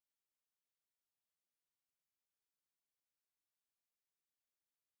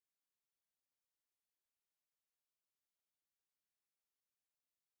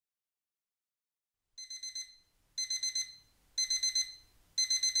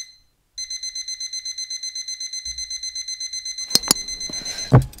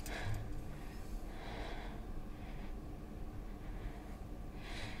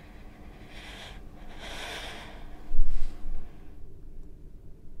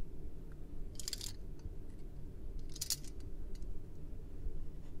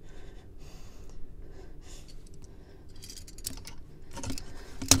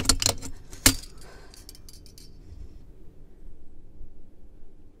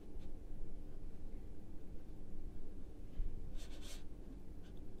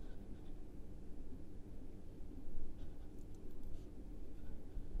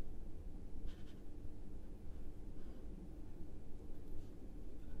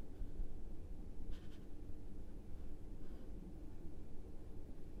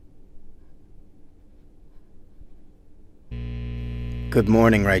Good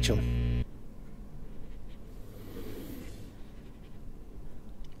morning, Rachel.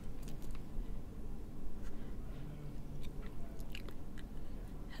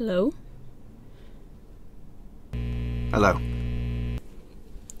 Hello? Hello.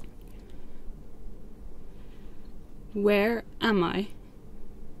 Where am I?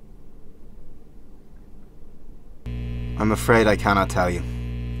 I'm afraid I cannot tell you.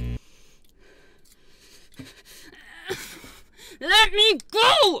 Let me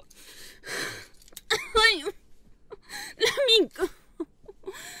go! Let me go!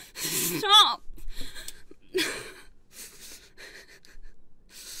 Stop!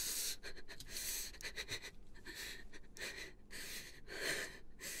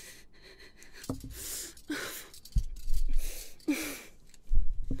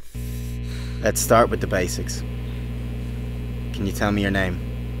 Let's start with the basics. Can you tell me your name?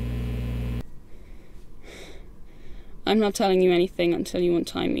 I'm not telling you anything until you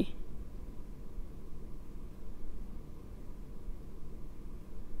untie me.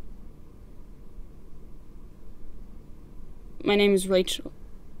 My name is Rachel.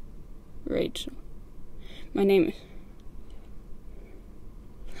 Rachel. My name is...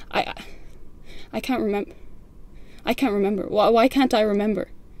 I can't remember. I can't remember. Why can't I remember?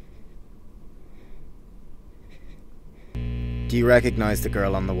 Do you recognize the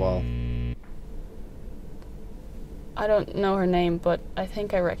girl on the wall? I don't know her name, but I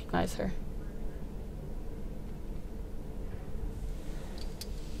think I recognize her.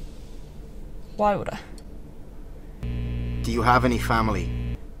 Why would I? Do you have any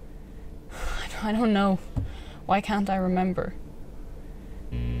family? I don't know. Why can't I remember?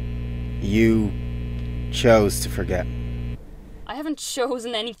 You chose to forget. I haven't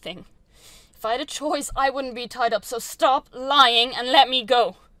chosen anything. If I had a choice, I wouldn't be tied up, so stop lying and let me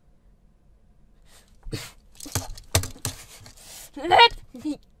go. Let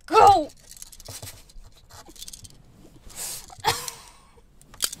me go!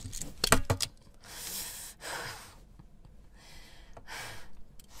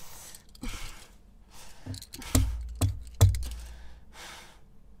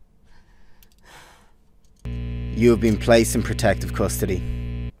 You have been placed in protective custody.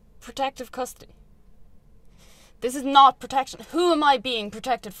 Protective custody? This is not protection. Who am I being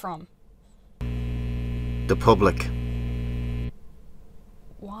protected from? The public.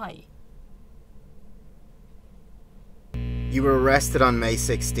 Why? You were arrested on May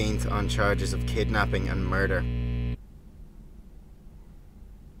 16th on charges of kidnapping and murder.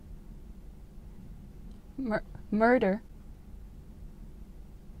 Murder?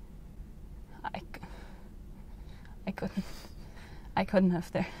 I couldn't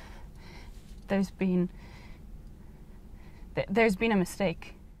have. There's been a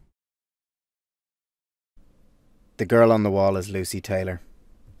mistake. The girl on the wall is Lucy Taylor.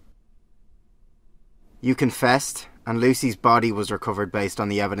 You confessed, and Lucy's body was recovered based on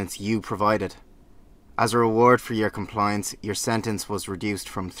the evidence you provided. As a reward for your compliance, your sentence was reduced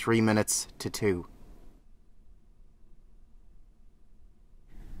from 3 minutes to 2.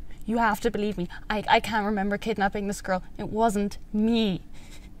 You have to believe me. I can't remember kidnapping this girl. It wasn't me.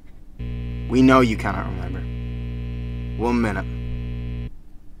 We know you cannot remember. 1 minute.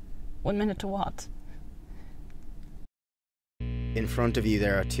 1 minute to what? In front of you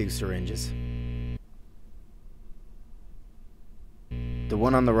there are 2 syringes. The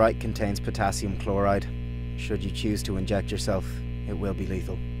one on the right contains potassium chloride. Should you choose to inject yourself, it will be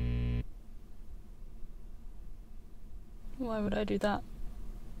lethal. Why would I do that?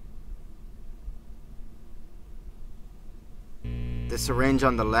 The syringe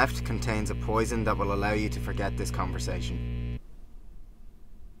on the left contains a poison that will allow you to forget this conversation.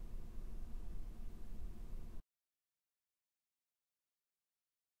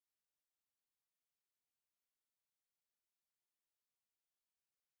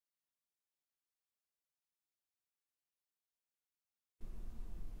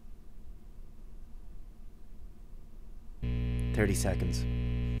 "30 seconds.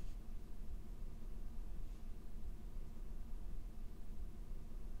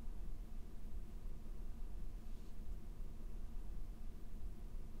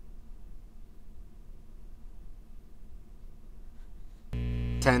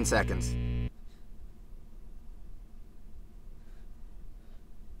 "10 seconds.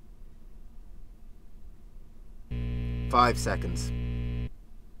 5 seconds.